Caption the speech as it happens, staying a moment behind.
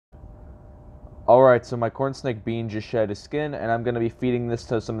Alright, so my corn snake bean just shed his skin, and I'm going to be feeding this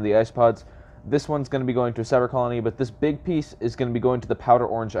to some of the isopods. This one's going to be going to a cyber colony, but this big piece is going to be going to the powder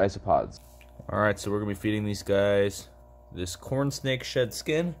orange isopods. Alright, so we're going to be feeding these guys this corn snake shed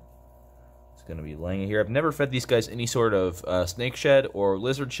skin. It's going to be laying here. I've never fed these guys any sort of snake shed or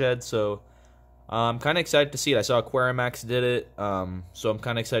lizard shed, so I'm kind of excited to see it. I saw Aquarimax did it, so I'm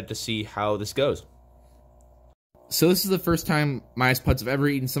kind of excited to see how this goes. So this is the first time my isopods have ever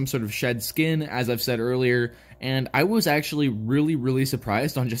eaten some sort of shed skin, as I've said earlier, and I was actually really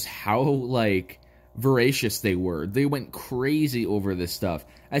surprised on just how, like, voracious they were. They went crazy over this stuff.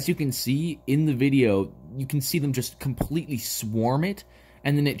 As you can see in the video, you can see them just completely swarm it,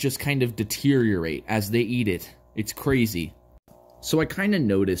 and then it just kind of deteriorate as they eat it. It's crazy. So I kind of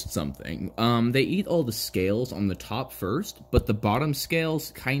noticed something. They eat all the scales on the top first, but the bottom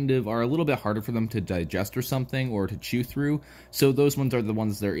scales kind of are a little bit harder for them to digest or something, or to chew through. So those ones are the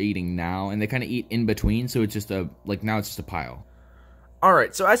ones they're eating now, and they kind of eat in between, so it's just now it's just a pile.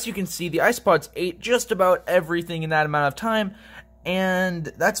 Alright, so as you can see, the isopods ate just about everything in that amount of time, and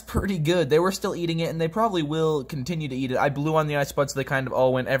that's pretty good. They were still eating it, and they probably will continue to eat it. I blew on the isopods, so they kind of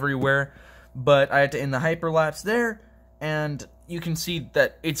all went everywhere, but I had to end the hyperlapse there, and you can see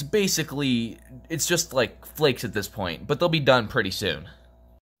that it's just like flakes at this point, but they'll be done pretty soon.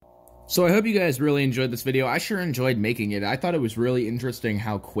 So I hope you guys really enjoyed this video. I sure enjoyed making it. I thought it was really interesting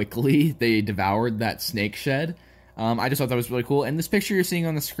how quickly they devoured that snake shed. I just thought that was really cool, and this picture you're seeing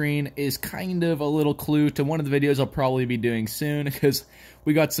on the screen is kind of a little clue to one of the videos I'll probably be doing soon, because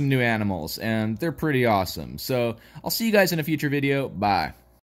we got some new animals, and they're pretty awesome. So I'll see you guys in a future video. Bye.